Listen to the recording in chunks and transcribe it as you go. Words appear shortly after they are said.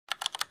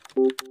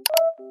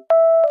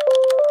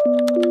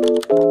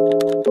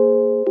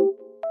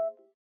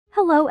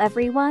Hello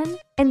everyone!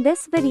 In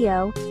this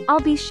video, I'll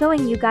be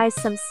showing you guys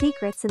some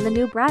secrets in the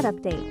new Brat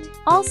update.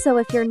 Also,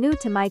 if you're new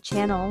to my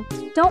channel,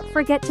 don't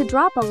forget to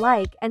drop a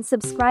like and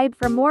subscribe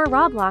for more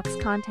Roblox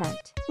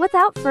content.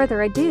 Without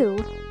further ado,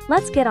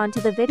 let's get on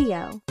to the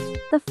video.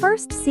 The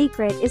first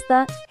secret is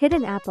the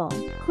hidden apple.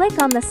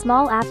 Click on the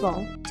small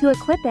apple to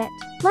equip it.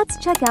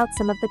 Let's check out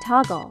some of the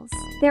toggles.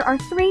 There are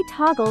 3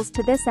 toggles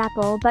to this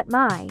apple, but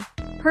my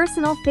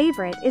personal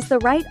favorite is the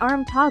right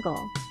arm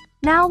toggle.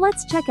 Now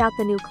let's check out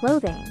the new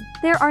clothing.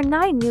 There are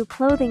 9 new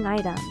clothing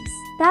items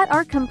that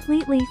are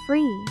completely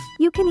free.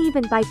 You can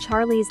even buy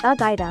Charlie's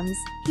UGG items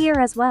here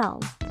as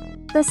well.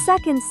 The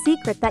second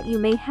secret that you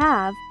may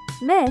have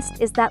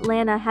missed is that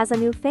Lana has a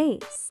new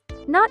face.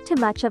 Not too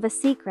much of a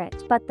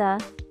secret, but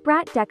the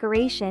Brat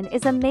decoration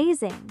is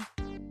amazing.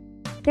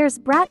 There's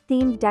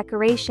Brat-themed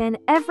decoration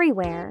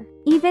everywhere,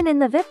 even in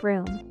the VIP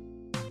room.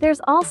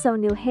 There's also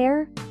new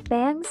hair,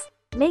 bangs,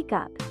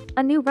 makeup,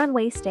 a new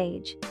runway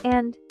stage,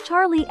 and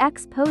Charlie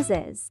X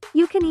poses.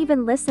 You can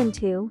even listen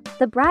to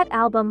the Brat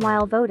album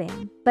while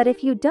voting, but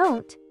if you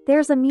don't,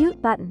 there's a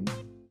mute button.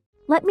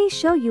 Let me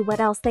show you what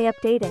else they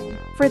updated.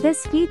 For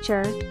this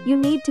feature, you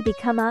need to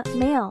become a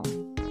male.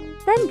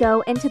 Then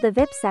go into the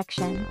VIP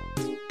section.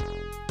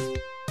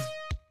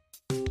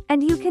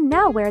 And you can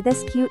now wear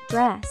this cute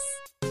dress.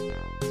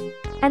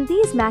 And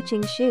these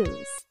matching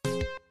shoes.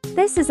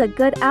 This is a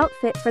good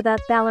outfit for the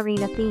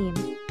ballerina theme.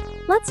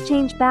 Let's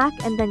change back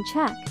and then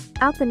check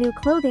out the new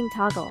clothing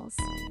toggles.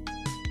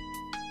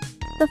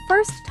 The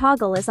first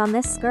toggle is on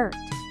this skirt.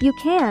 You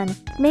can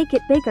make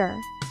it bigger.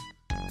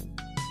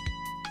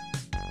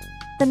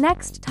 The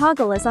next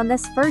toggle is on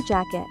this fur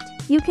jacket.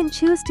 You can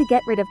choose to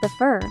get rid of the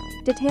fur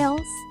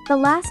details. The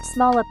last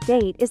small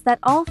update is that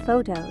all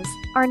photos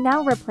are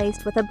now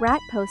replaced with a Brat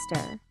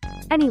poster.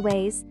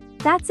 Anyways,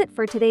 that's it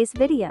for today's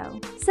video.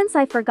 Since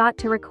I forgot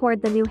to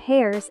record the new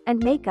hairs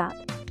and makeup,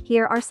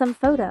 here are some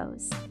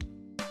photos.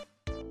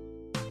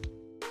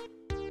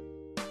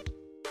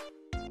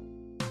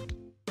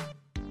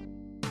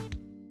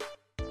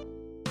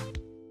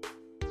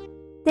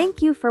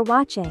 Thank you for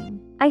watching.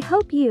 I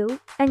hope you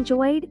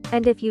enjoyed,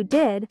 and if you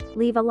did,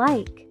 leave a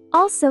like.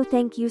 Also,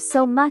 thank you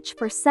so much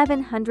for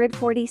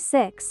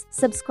 746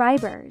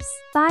 subscribers.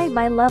 Bye,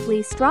 my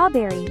lovely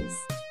strawberries.